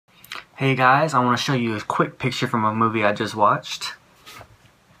Hey guys, I want to show you a quick picture from a movie I just watched.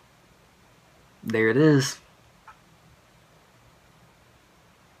 There it is.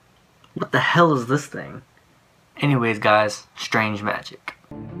 What the hell is this thing? Anyways guys, strange magic.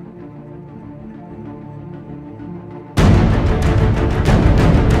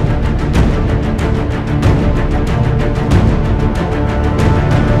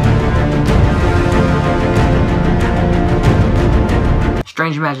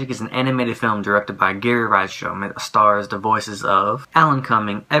 Strange Magic is an animated film directed by Gary Rydstrom. It stars the voices of Alan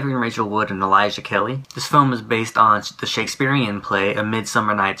Cumming, Evan Rachel Wood, and Elijah Kelly. This film is based on the Shakespearean play A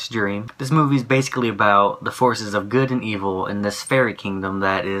Midsummer Night's Dream. This movie is basically about the forces of good and evil in this fairy kingdom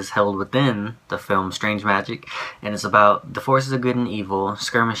that is held within the film Strange Magic, and it's about the forces of good and evil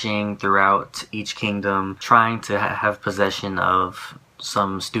skirmishing throughout each kingdom, trying to have possession of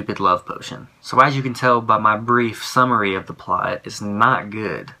some stupid love potion. So as you can tell by my brief summary of the plot, it's not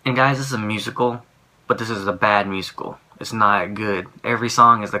good. And guys, this is a musical, but this is a bad musical. It's not good. Every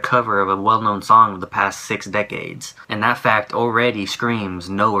song is the cover of a well-known song of the past 6 decades. And that fact already screams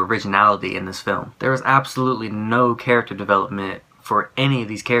no originality in this film. There is absolutely no character development for any of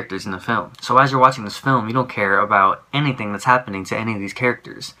these characters in the film. So as you're watching this film, you don't care about anything that's happening to any of these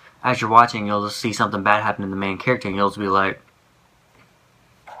characters. As you're watching, you'll just see something bad happen to the main character and you'll just be like,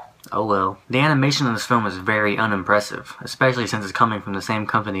 oh well. The animation in this film is very unimpressive, especially since it's coming from the same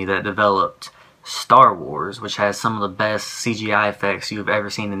company that developed Star Wars, which has some of the best CGI effects you've ever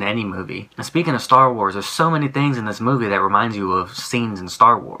seen in any movie. And speaking of Star Wars, there's so many things in this movie that reminds you of scenes in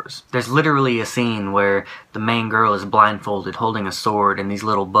Star Wars. There's literally a scene where the main girl is blindfolded, holding a sword, and these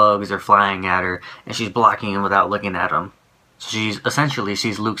little bugs are flying at her, and she's blocking them without looking at them. She's Luke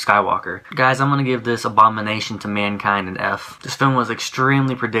Skywalker. Guys, I'm gonna give this abomination to mankind an F. This film was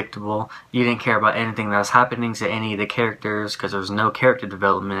extremely predictable. You didn't care about anything that was happening to any of the characters because there's no character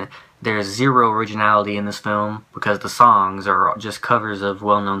development. There's zero originality in this film because the songs are just covers of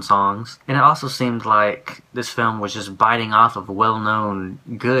well-known songs. And it also seemed like this film was just biting off of well-known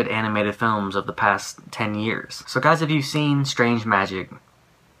good animated films of the past 10 years. So guys, if you've seen Strange Magic,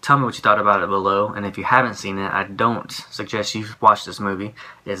 tell me what you thought about it below, and if you haven't seen it, I don't suggest you watch this movie.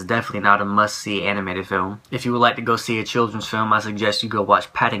 It's definitely not a must-see animated film. If you would like to go see a children's film, I suggest you go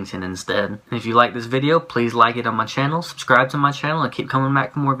watch Paddington instead. And if you like this video, please like it on my channel, subscribe to my channel, and keep coming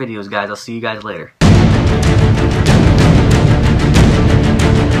back for more videos, guys. I'll see you guys later.